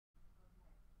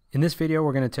In this video,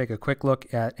 we're going to take a quick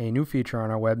look at a new feature on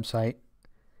our website,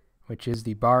 which is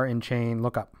the bar and chain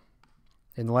lookup.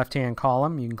 In the left-hand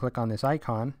column, you can click on this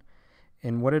icon,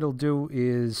 and what it'll do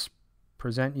is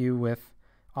present you with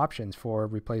options for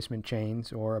replacement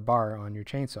chains or a bar on your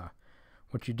chainsaw.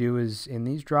 What you do is, in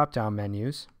these drop-down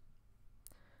menus,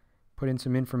 put in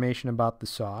some information about the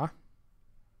saw.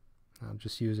 I'll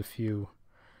just use a few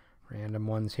random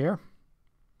ones here.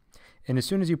 And as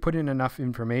soon as you put in enough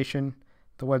information,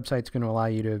 the website's going to allow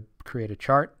you to create a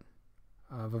chart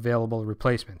of available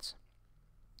replacements.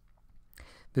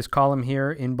 This column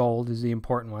here in bold is the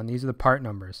important one. These are the part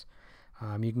numbers.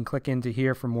 You can click into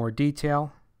here for more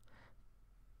detail,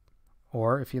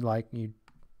 or if you'd like, you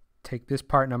take this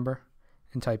part number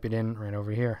and type it in right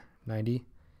over here,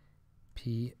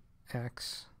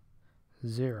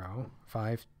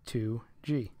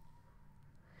 90PX052G.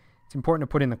 It's important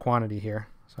to put in the quantity here,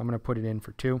 so I'm going to put it in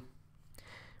for 2.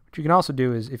 What you can also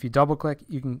do is, if you double click,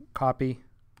 you can copy,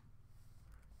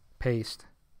 paste.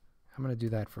 I'm going to do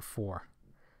that for 4.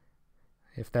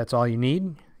 If that's all you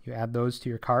need, you add those to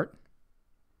your cart,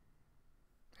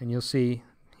 and you'll see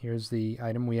here's the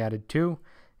item we added 2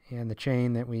 and the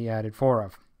chain that we added 4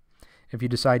 of. If you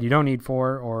decide you don't need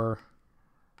 4 or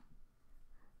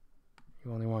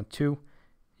you only want 2,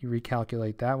 you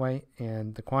recalculate that way,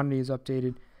 and the quantity is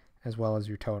updated as well as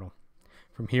your total.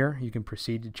 From here, you can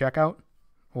proceed to checkout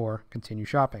or continue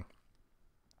shopping.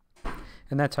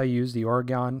 And that's how you use the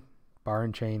Oregon bar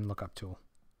and chain lookup tool.